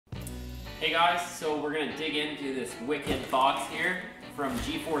Hey guys, so we're gonna dig into this wicked box here from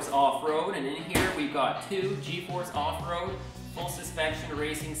G-Force Off-Road, and in here we've got two G-Force Off-Road full suspension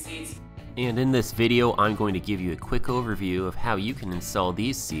racing seats. And in this video, I'm going to give you a quick overview of how you can install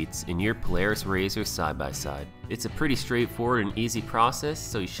these seats in your Polaris RZR side-by-side. It's a pretty straightforward and easy process,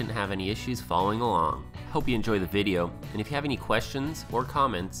 so you shouldn't have any issues following along. Hope you enjoy the video, and if you have any questions or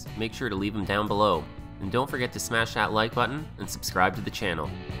comments, make sure to leave them down below. And don't forget to smash that like button and subscribe to the channel.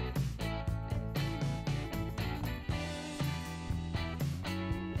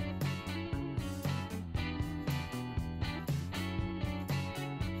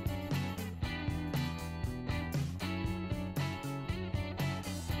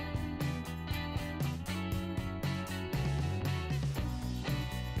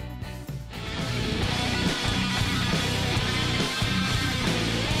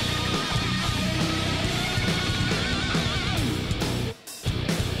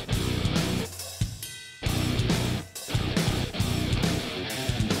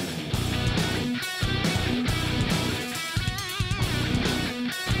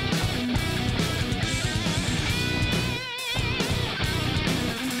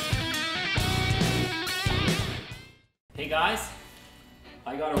 Hey guys,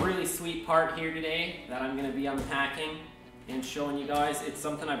 I got a really sweet part here today that I'm going to be unpacking and showing you guys. It's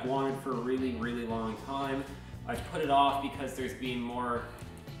something I've wanted for a really long time. I've put it off because there's been more,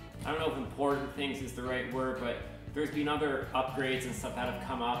 I don't know if important things is the right word, but there's been other upgrades and stuff that have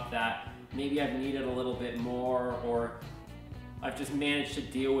come up that maybe I've needed a little bit more, or I've just managed to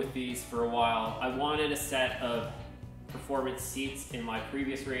deal with these for a while. I wanted a set of performance seats in my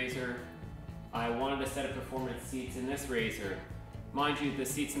previous RZR. I wanted a set of performance seats in this RZR. Mind you, the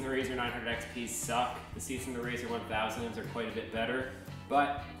seats in the RZR 900 XPs suck. The seats in the RZR 1000s are quite a bit better.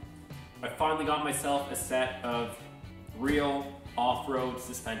 But I finally got myself a set of real off-road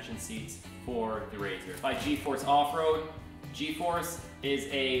suspension seats for the RZR. By G-Force Off-Road. G-Force is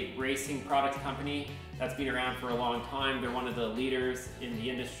a racing product company that's been around for a long time. They're one of the leaders in the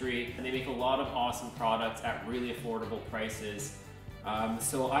industry, and they make a lot of awesome products at really affordable prices.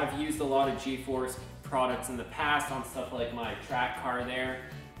 So I've used a lot of G-Force products in the past on stuff like my track car there,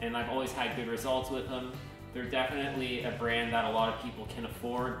 and I've always had good results with them. They're definitely a brand that a lot of people can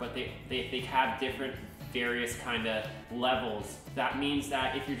afford, but they have different various kind of levels. That means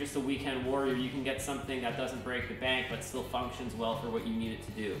that if you're just a weekend warrior, you can get something that doesn't break the bank but still functions well for what you need it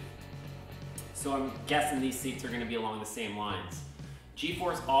to do. So I'm guessing these seats are going to be along the same lines.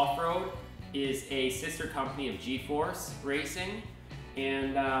 G-Force Off-Road is a sister company of G-Force Racing.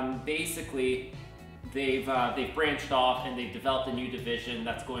 And basically, they've branched off and they've developed a new division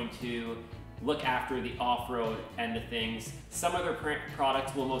that's going to look after the off-road end of things. Some of their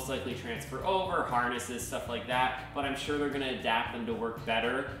products will most likely transfer over, harnesses, stuff like that, but I'm sure they're going to adapt them to work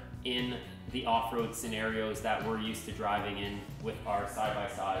better in the off-road scenarios that we're used to driving in with our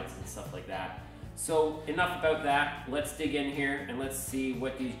side-by-sides and stuff like that. So enough about that. Let's dig in here and let's see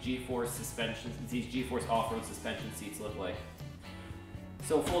what these G-Force off-road suspension seats look like.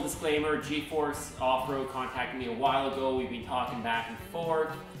 So full disclaimer, G-Force Off-Road contacted me a while ago. We've been talking back and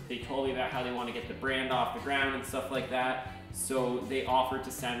forth. They told me about how they want to get the brand off the ground and stuff like that. So they offered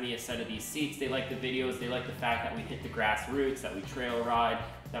to send me a set of these seats. They like the videos. They like the fact that we hit the grassroots, that we trail ride,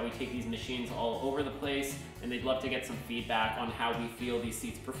 that we take these machines all over the place. And they'd love to get some feedback on how we feel these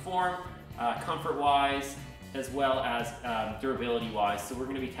seats perform, comfort-wise, as well as durability-wise. So we're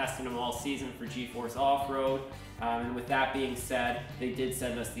going to be testing them all season for G-Force Off-Road. And with that being said, they did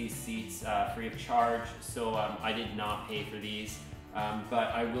send us these seats free of charge, so I did not pay for these,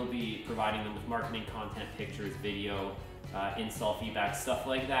 but I will be providing them with marketing content, pictures, video, install feedback, stuff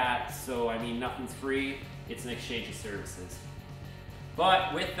like that. So I mean, nothing's free, it's an exchange of services.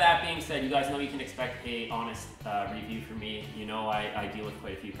 But with that being said, you guys know you can expect a honest review from me. You know I deal with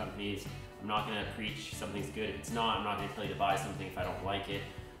quite a few companies. I'm not going to preach something's good if it's not. I'm not going to tell you to buy something if I don't like it.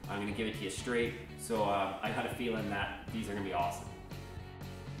 I'm going to give it to you straight, so I had a feeling that these are going to be awesome.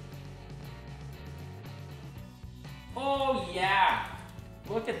 Oh yeah!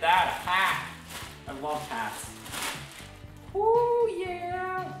 Look at that, a hat! I love hats. Oh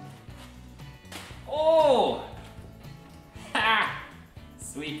yeah! Oh! Ha!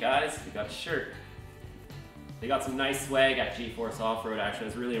 Sweet guys, we got a shirt. They got some nice swag at G-Force Off-Road actually. I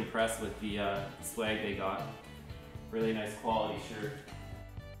was really impressed with the swag they got. Really nice quality shirt.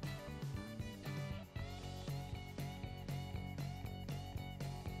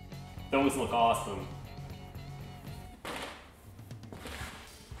 Those look awesome.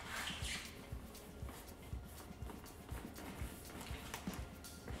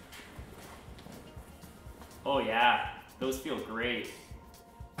 Oh yeah, those feel great.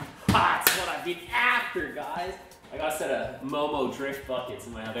 Ha, it's the after, guys. I got a set of Momo drift buckets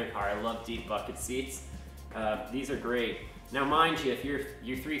in my other car. I love deep bucket seats. These are great. Now, mind you, if you're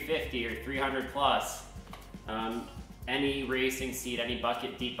 350 or 300 plus, any racing seat, any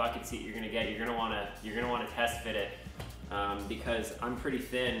deep bucket seat you're gonna get, you're gonna wanna test fit it because I'm pretty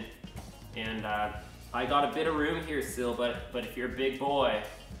thin, and I got a bit of room here still. But if you're a big boy,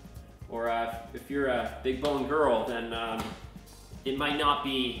 or if you're a big bone girl, then it might not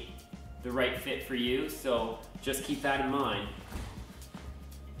be the right fit for you. So just keep that in mind.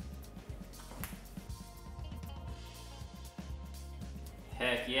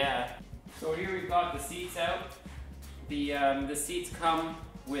 Heck yeah. So here we've got the seats out. The seats come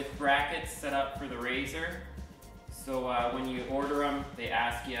with brackets set up for the RZR. So when you order them, they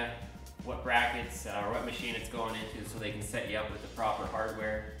ask you what brackets or what machine it's going into so they can set you up with the proper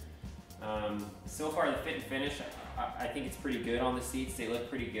hardware. So far the fit and finish, I think it's pretty good on the seats. They look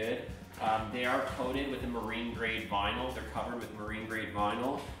pretty good. They are coated with a marine grade vinyl. They're covered with marine grade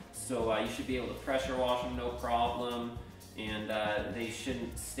vinyl. So you should be able to pressure wash them no problem. And they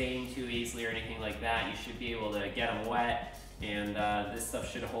shouldn't stain too easily or anything like that. You should be able to get them wet, and this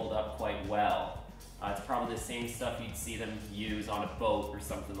stuff should hold up quite well. It's probably the same stuff you'd see them use on a boat or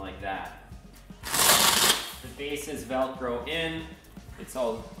something like that. The base is Velcro in. It's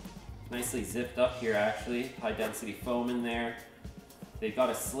all nicely zipped up here actually. High density foam in there. They've got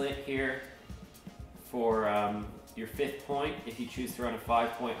a slit here for your 5th point if you choose to run a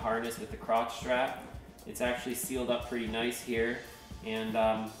 5-point harness with the crotch strap. It's actually sealed up pretty nice here, and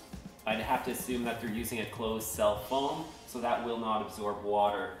I'd have to assume that they're using a closed cell foam, so that will not absorb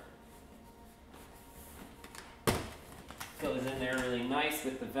water. Goes in there really nice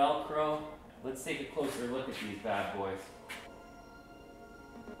with the Velcro. Let's take a closer look at these bad boys.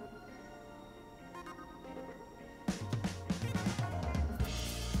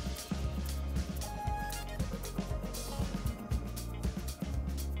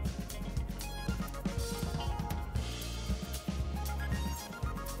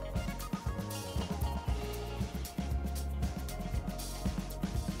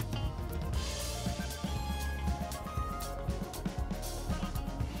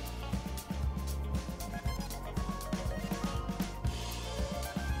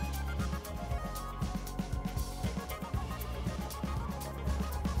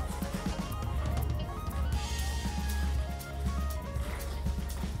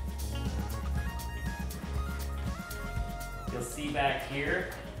 You'll see back here,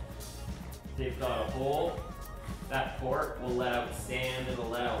 they've got a hole. That port will let out sand, it'll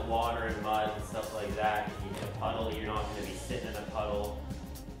let out water and mud and stuff like that. If you hit a puddle, you're not going to be sitting in a puddle.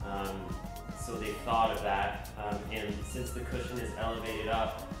 So they've thought of that. And since the cushion is elevated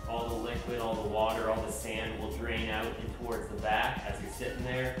up, all the liquid, all the water, all the sand will drain out and towards the back as you're sitting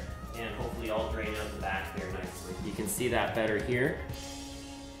there, and hopefully all drain out the back there nicely. You can see that better here.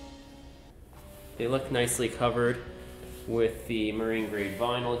 They look nicely covered with the marine grade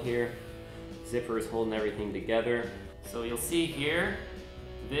vinyl here. Zipper is holding everything together. So you'll see here,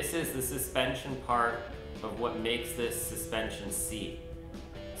 this is the suspension part of what makes this suspension seat.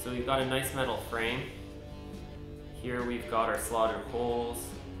 So we've got a nice metal frame. Here we've got our slotted holes,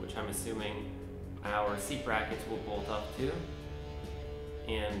 which I'm assuming our seat brackets will bolt up to.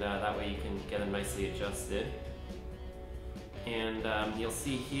 And that way you can get them nicely adjusted. And you'll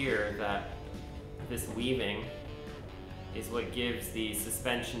see here that this weaving is what gives the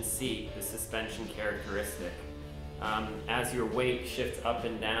suspension seat the suspension characteristic. As your weight shifts up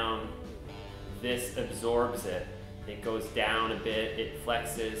and down, this absorbs it. It goes down a bit, it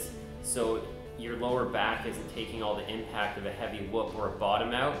flexes, so your lower back isn't taking all the impact of a heavy whoop or a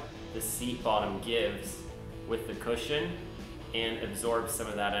bottom out. The seat bottom gives with the cushion and absorbs some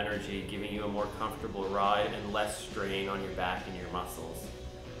of that energy, giving you a more comfortable ride and less strain on your back and your muscles.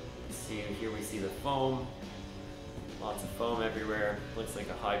 See, here we see the foam. Lots of foam everywhere. Looks like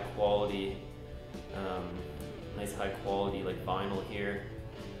a high quality, nice high quality like vinyl here.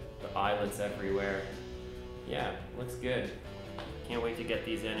 The eyelets everywhere. Yeah, looks good. Can't wait to get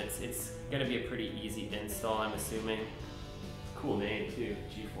these in. It's gonna be a pretty easy install, I'm assuming. Cool name too,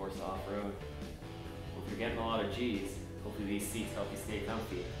 G-Force Off-Road. If you're getting a lot of G's, hopefully these seats help you stay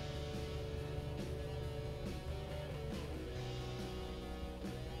comfy.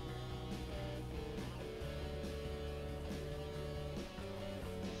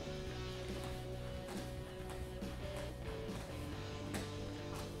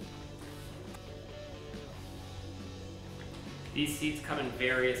 These seats come in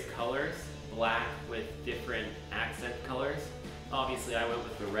various colors, black with different accent colors. Obviously I went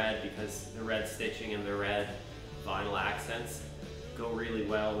with the red because the red stitching and the red vinyl accents. go really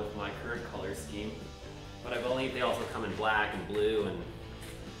well with my current color scheme. But I believe they also come in black and blue, and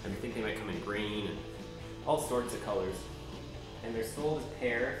I think they might come in green and all sorts of colors. And they're sold as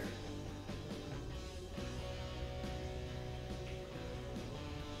pairs.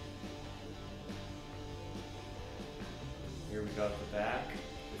 Here we got the back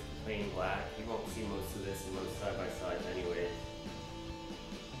with plain black. You won't see most of this in most side-by-sides anyway.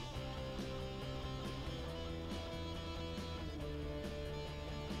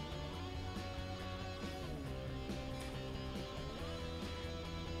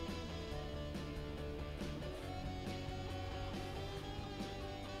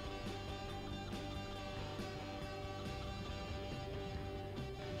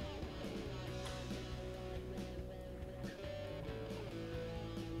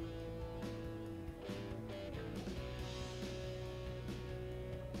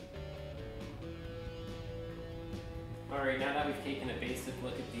 Alright, now that we've taken a basic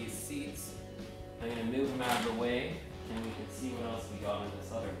look at these seats, I'm going to move them out of the way and we can see what else we got in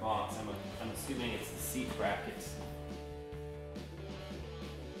this other box. I'm assuming it's the seat brackets.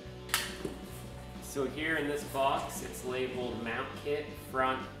 So here in this box, it's labeled Mount Kit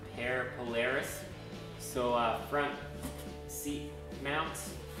Front Pair Polaris. So front seat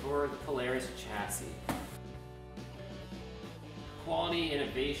mounts for the Polaris chassis. Quality,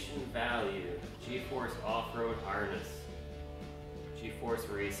 innovation, value. G-Force off-road harness. G-Force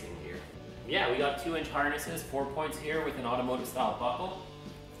racing gear. Yeah, we got 2-inch harnesses, 4 points here with an automotive style buckle.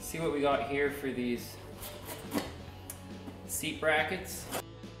 See what we got here for these seat brackets.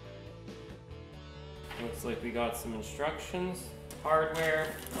 Looks like we got some instructions,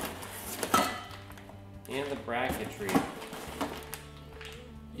 hardware, and the bracketry.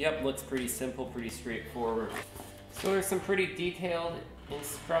 Yep, looks pretty simple, pretty straightforward. So there's some pretty detailed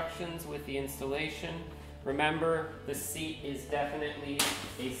instructions with the installation. Remember, the seat is definitely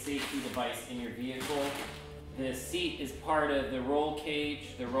a safety device in your vehicle. The seat is part of the roll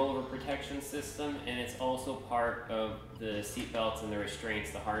cage, the rollover protection system, and it's also part of the seat belts and the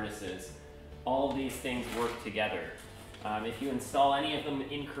restraints, the harnesses. All of these things work together. If you install any of them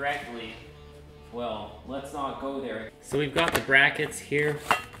incorrectly, well, let's not go there. So we've got the brackets here.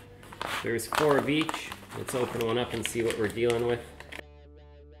 There's 4 of each. Let's open one up and see what we're dealing with.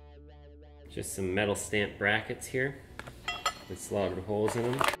 Just some metal stamp brackets here with slotted holes in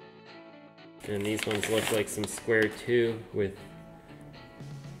them. And these ones look like some square too with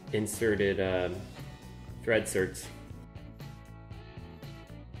inserted thread certs.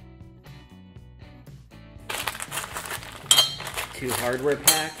 Two hardware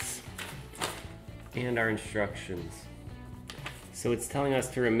packs and our instructions. So it's telling us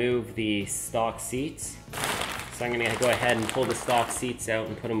to remove the stock seats. So I'm gonna go ahead and pull the stock seats out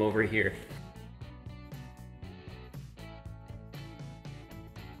and put them over here.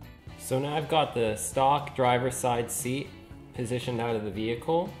 So now I've got the stock driver's side seat positioned out of the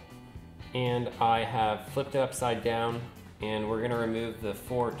vehicle, and I have flipped it upside down, and we're gonna remove the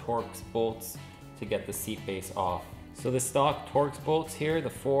 4 Torx bolts to get the seat base off. So the stock Torx bolts here, the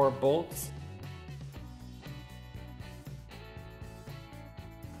 4 bolts.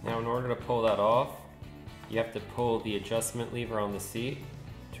 Now in order to pull that off, you have to pull the adjustment lever on the seat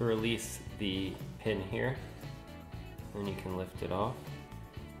to release the pin here. Then you can lift it off.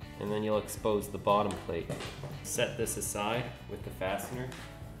 And then you'll expose the bottom plate. Set this aside with the fastener.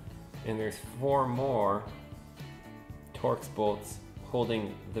 And there's 4 more Torx bolts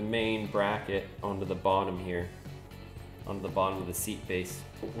holding the main bracket onto the bottom here, onto the bottom of the seat base.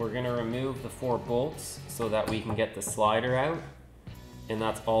 We're gonna remove the 4 bolts so that we can get the slider out, and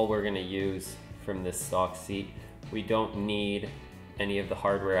that's all we're gonna use from this stock seat. We don't need any of the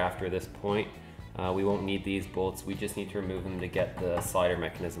hardware after this point. We won't need these bolts, we just need to remove them to get the slider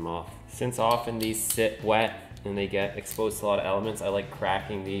mechanism off. Since often these sit wet and they get exposed to a lot of elements, I like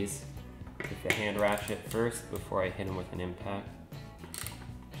cracking these with the hand ratchet first before I hit them with an impact,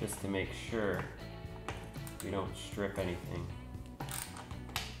 just to make sure we don't strip anything.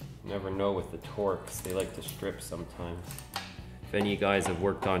 You never know with the Torx, they like to strip sometimes. If any of you guys have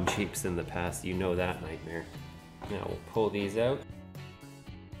worked on Jeeps in the past, you know that nightmare. Now we'll pull these out.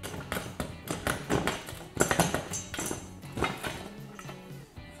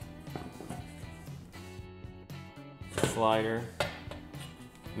 Slider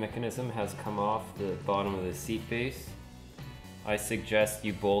mechanism has come off the bottom of the seat base. I suggest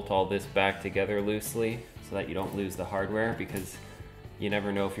you bolt all this back together loosely so that you don't lose the hardware, because you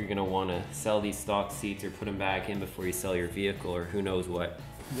never know if you're going to want to sell these stock seats or put them back in before you sell your vehicle, or who knows what.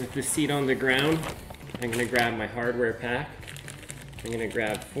 With the seat on the ground, I'm going to grab my hardware pack. I'm going to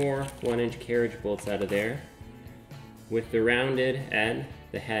grab 4 1-inch carriage bolts out of there. with the rounded end,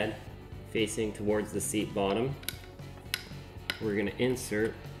 the head facing towards the seat bottom, we're going to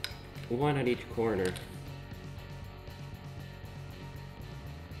insert one at each corner.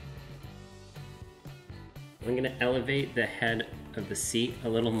 I'm going to elevate the head of the seat a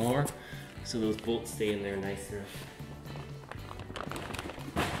little more so those bolts stay in there nicer.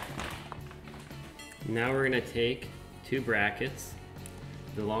 Now we're going to take two brackets.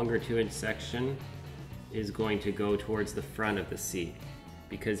 The longer 2-inch section is going to go towards the front of the seat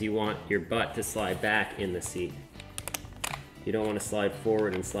because you want your butt to slide back in the seat. You don't want to slide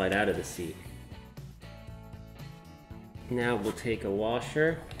forward and slide out of the seat. Now we'll take a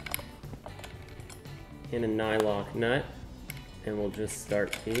washer and a nylock nut and we'll just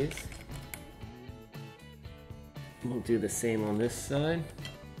start these. We'll do the same on this side.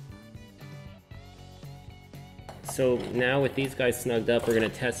 So now with these guys snugged up, we're going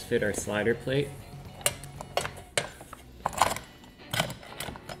to test fit our slider plate.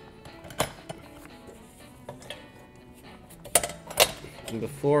 And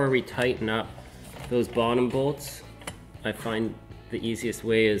before we tighten up those bottom bolts, I find the easiest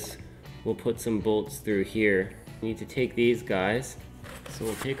way is we'll put some bolts through here. We need to take these guys. So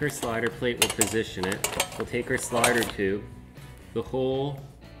we'll take our slider plate, we'll position it. We'll take our slider tube, the hole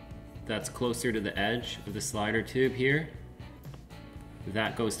that's closer to the edge of the slider tube here,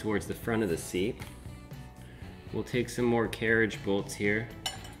 that goes towards the front of the seat. We'll take some more carriage bolts here.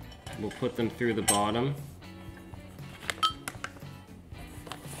 We'll put them through the bottom.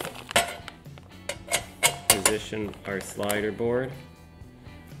 Position our slider board.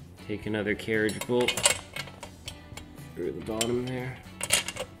 Take another carriage bolt through the bottom there.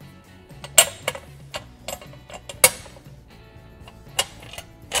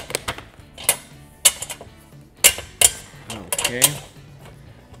 Okay,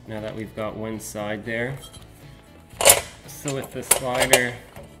 now that we've got one side there, so with the slider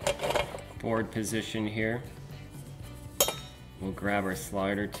board position here, we'll grab our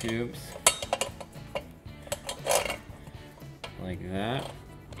slider tubes like that,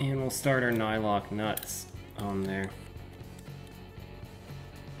 and we'll start our nylock nuts on there.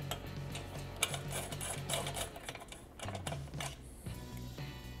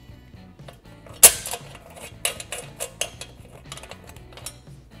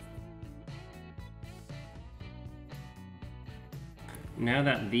 Now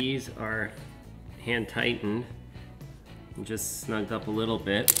that these are hand tightened and just snugged up a little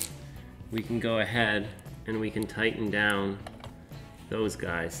bit, we can go ahead and we can tighten down those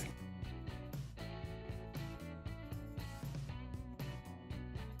guys.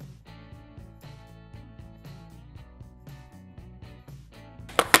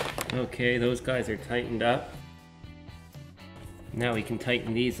 Okay, those guys are tightened up. Now we can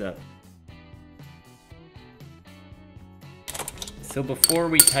tighten these up. So before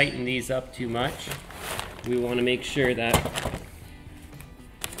we tighten these up too much, we want to make sure that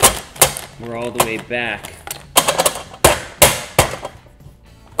we're all the way back.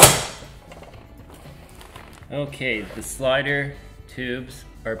 Okay, the slider tubes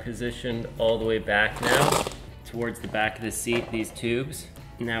are positioned all the way back now, towards the back of the seat, these tubes.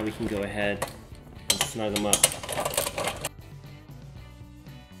 Now we can go ahead and snug them up.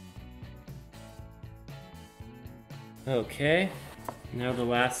 Okay. Now the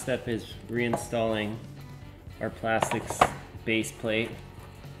last step is reinstalling our plastics base plate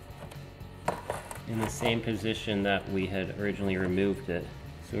in the same position that we had originally removed it.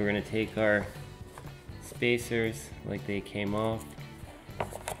 So we're going to take our spacers like they came off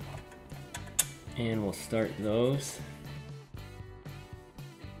and we'll start those.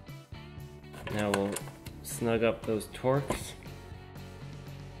 Now we'll snug up those torques.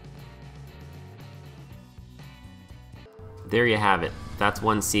 There you have it. That's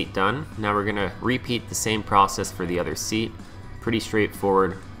one seat done. Now we're gonna repeat the same process for the other seat. Pretty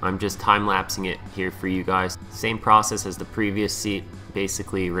straightforward. I'm just time-lapsing it here for you guys. Same process as the previous seat.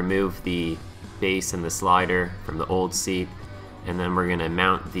 Basically remove the base and the slider from the old seat, and then we're gonna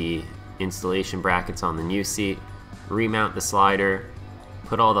mount the installation brackets on the new seat, remount the slider,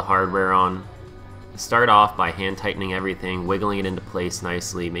 put all the hardware on. Start off by hand tightening everything, wiggling it into place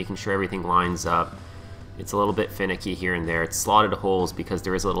nicely, making sure everything lines up. It's a little bit finicky here and there. It's slotted holes because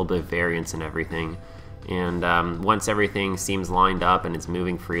there is a little bit of variance in everything. And once everything seems lined up and it's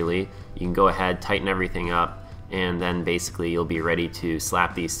moving freely, you can go ahead, tighten everything up, and then basically you'll be ready to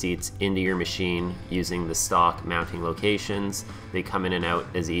slap these seats into your machine using the stock mounting locations. They come in and out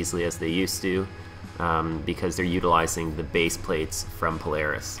as easily as they used to because they're utilizing the base plates from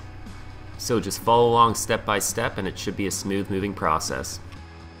Polaris. So just follow along step by step and it should be a smooth moving process.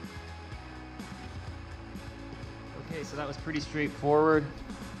 Okay, so that was pretty straightforward.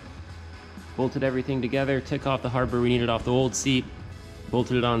 Bolted everything together, took off the hardware we needed off the old seat,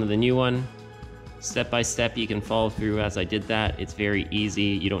 bolted it onto the new one. Step by step you can follow through as I did that. It's very easy,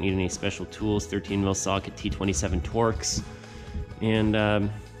 you don't need any special tools. 13mm socket T27 Torx. And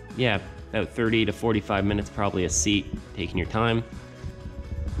yeah, about 30 to 45 minutes probably a seat, taking your time.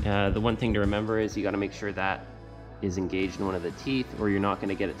 The one thing to remember is you got to make sure that is engaged in one of the teeth, or you're not going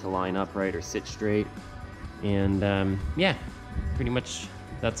to get it to line up right or sit straight. And yeah, pretty much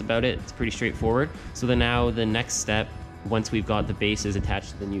that's about it. It's pretty straightforward. So then now the next step, once we've got the bases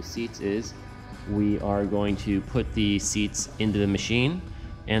attached to the new seats, is we are going to put the seats into the machine,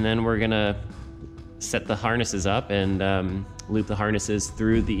 and then we're going to set the harnesses up and loop the harnesses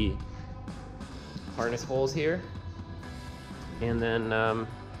through the harness holes here. And then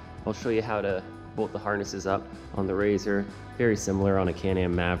I'll show you how to bolt the harnesses up on the RZR. Very similar on a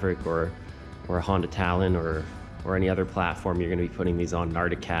Can-Am Maverick or a Honda Talon or any other platform you're going to be putting these on,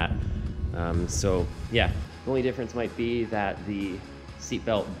 Arctic Cat. So yeah, the only difference might be that the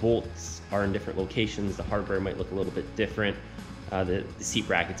seatbelt bolts are in different locations. The hardware might look a little bit different. The seat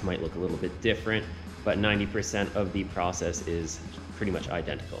brackets might look a little bit different, but 90% of the process is pretty much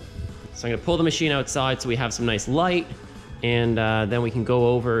identical. So I'm going to pull the machine outside so we have some nice light, and then we can go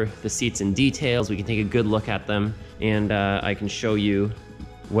over the seats in details. We can take a good look at them, and I can show you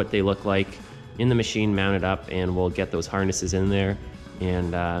what they look like in the machine mounted up, and we'll get those harnesses in there,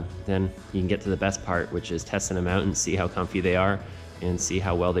 and then you can get to the best part, which is testing them out and see how comfy they are and see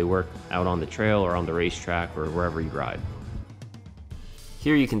how well they work out on the trail or on the racetrack or wherever you ride.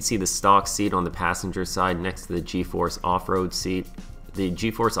 Here you can see the stock seat on the passenger side next to the G-Force off-road seat. The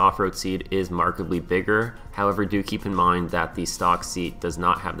G-Force off-road seat is markedly bigger. However, do keep in mind that the stock seat does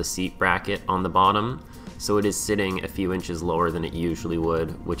not have the seat bracket on the bottom, so it is sitting a few inches lower than it usually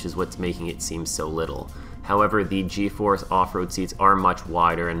would, which is what's making it seem so little. However, the G-Force off-road seats are much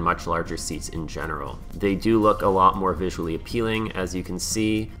wider and much larger seats in general. They do look a lot more visually appealing, as you can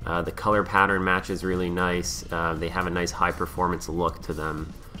see. The color pattern matches really nice. They have a nice high-performance look to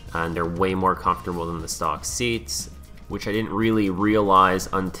them, and they're way more comfortable than the stock seats, which I didn't really realize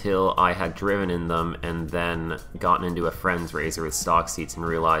until I had driven in them and then gotten into a friend's RZR with stock seats and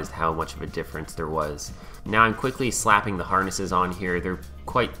realized how much of a difference there was. Now I'm quickly slapping the harnesses on here. They're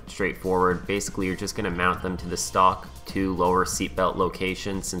quite straightforward. Basically, you're just going to mount them to the stock 2 lower seatbelt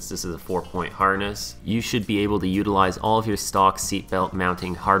locations. Since this is a 4-point harness, you should be able to utilize all of your stock seatbelt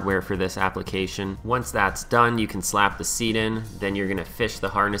mounting hardware for this application. Once that's done, you can slap the seat in, then you're going to fish the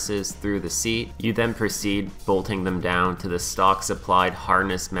harnesses through the seat. You then proceed bolting them down to the stock supplied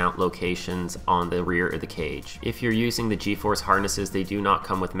harness mount locations on the rear of the cage. If you're using the G-Force harnesses, they do not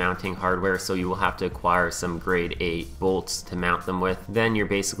come with mounting hardware, so you will have to acquire some grade 8 bolts to mount them with. Then you're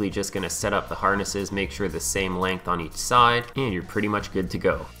basically just going to set up the harnesses, make sure the same length on each side, and you're pretty much good to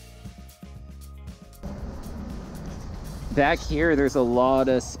go. Back here, there's a lot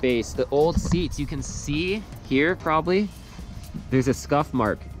of space. The old seats, you can see here probably, there's a scuff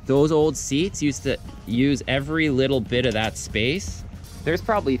mark. Those old seats used to use every little bit of that space. There's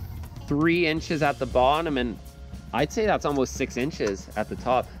probably 3 inches at the bottom, and I'd say that's almost 6 inches at the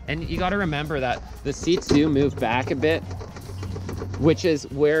top. And you gotta remember that the seats do move back a bit, which is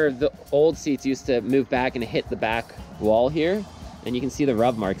where the old seats used to move back and hit the back wall here. And you can see the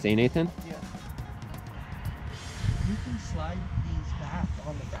rub marks, eh, Nathan? Yeah. You can slide these back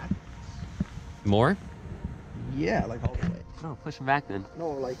on the brackets. More? Yeah, like all the way. No, push them back then. No,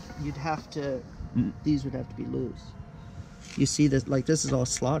 like you'd have to, these would have to be loose. You see this, like this is all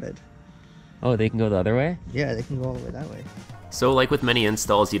slotted. Oh, they can go the other way? Yeah, they can go all the way that way. So like with many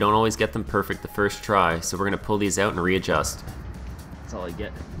installs, you don't always get them perfect the first try. So we're gonna pull these out and readjust. That's all I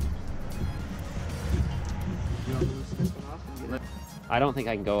get. You want to loose this one off and get it? I don't think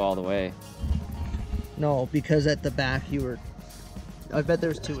I can go all the way. No, because at the back you were, I bet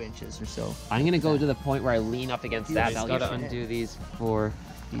there's 2 inches or so. I'm gonna go to the point where I lean up against that. I'll gotta undo these for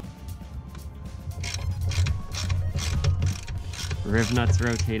riv nuts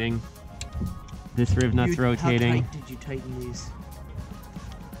rotating. This riv nut's rotating. How tight did you tighten these?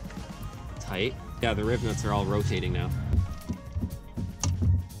 Tight? Yeah, the riv nuts are all rotating now.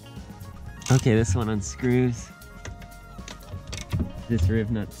 Okay, this one unscrews. This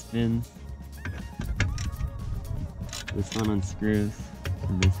riv nut spins. This one unscrews,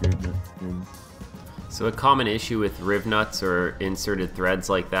 and this riv nut spins. So a common issue with riv nuts or inserted threads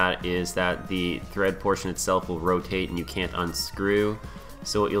like that is that the thread portion itself will rotate and you can't unscrew.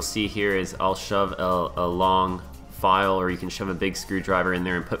 So what you'll see here is I'll shove a long file, or you can shove a big screwdriver in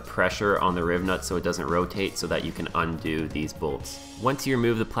there and put pressure on the riv nut so it doesn't rotate, so that you can undo these bolts. Once you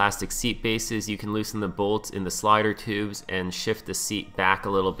remove the plastic seat bases, you can loosen the bolts in the slider tubes and shift the seat back a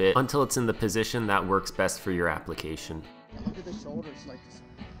little bit until it's in the position that works best for your application. Look at the shoulders, like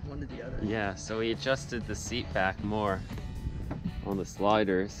one to the other. Yeah, so we adjusted the seat back more on the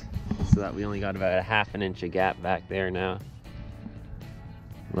sliders so that we only got about a ½ an inch of gap back there now.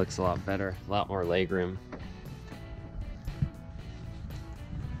 Looks a lot better, a lot more leg room.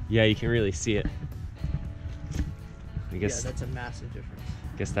 Yeah, you can really see it. I guess, yeah, that's a massive difference.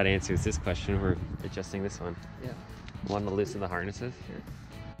 I guess that answers this question. We're adjusting this one. Yeah. Want to loosen the harnesses? Sure.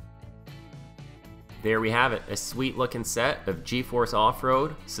 There we have it, a sweet looking set of G-Force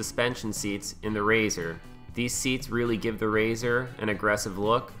off-road suspension seats in the RZR. These seats really give the RZR an aggressive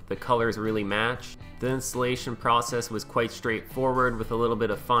look. The colors really match. The installation process was quite straightforward with a little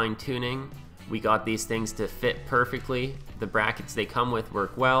bit of fine tuning. We got these things to fit perfectly. The brackets they come with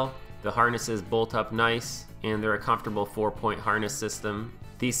work well. The harnesses bolt up nice, and they're a comfortable 4-point harness system.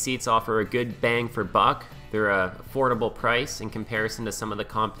 These seats offer a good bang for buck. They're an affordable price in comparison to some of the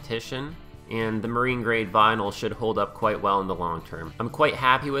competition, and the marine grade vinyl should hold up quite well in the long term. I'm quite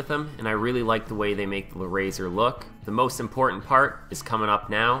happy with them, and I really like the way they make the RZR look. The most important part is coming up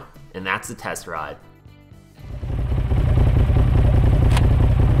now, and that's the test ride.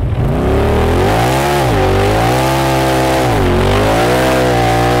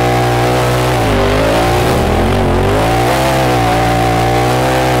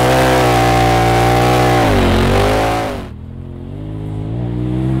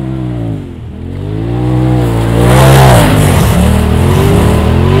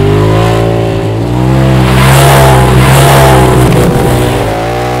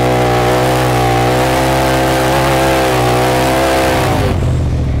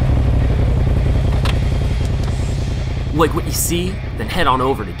 Like what you see? Then head on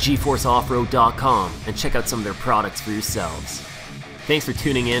over to gforceoffroad.com and check out some of their products for yourselves. Thanks for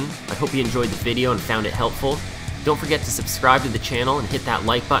tuning in. I hope you enjoyed the video and found it helpful. Don't forget to subscribe to the channel and hit that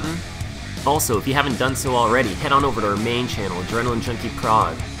like button. Also, if you haven't done so already, head on over to our main channel, Adrenaline Junkie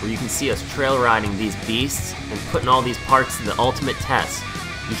Prod, where you can see us trail riding these beasts and putting all these parts to the ultimate test.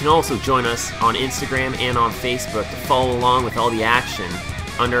 You can also join us on Instagram and on Facebook to follow along with all the action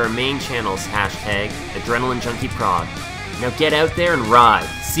under our main channel's hashtag, Adrenaline Junkie Prod. Now get out there and ride.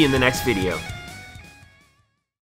 See you in the next video.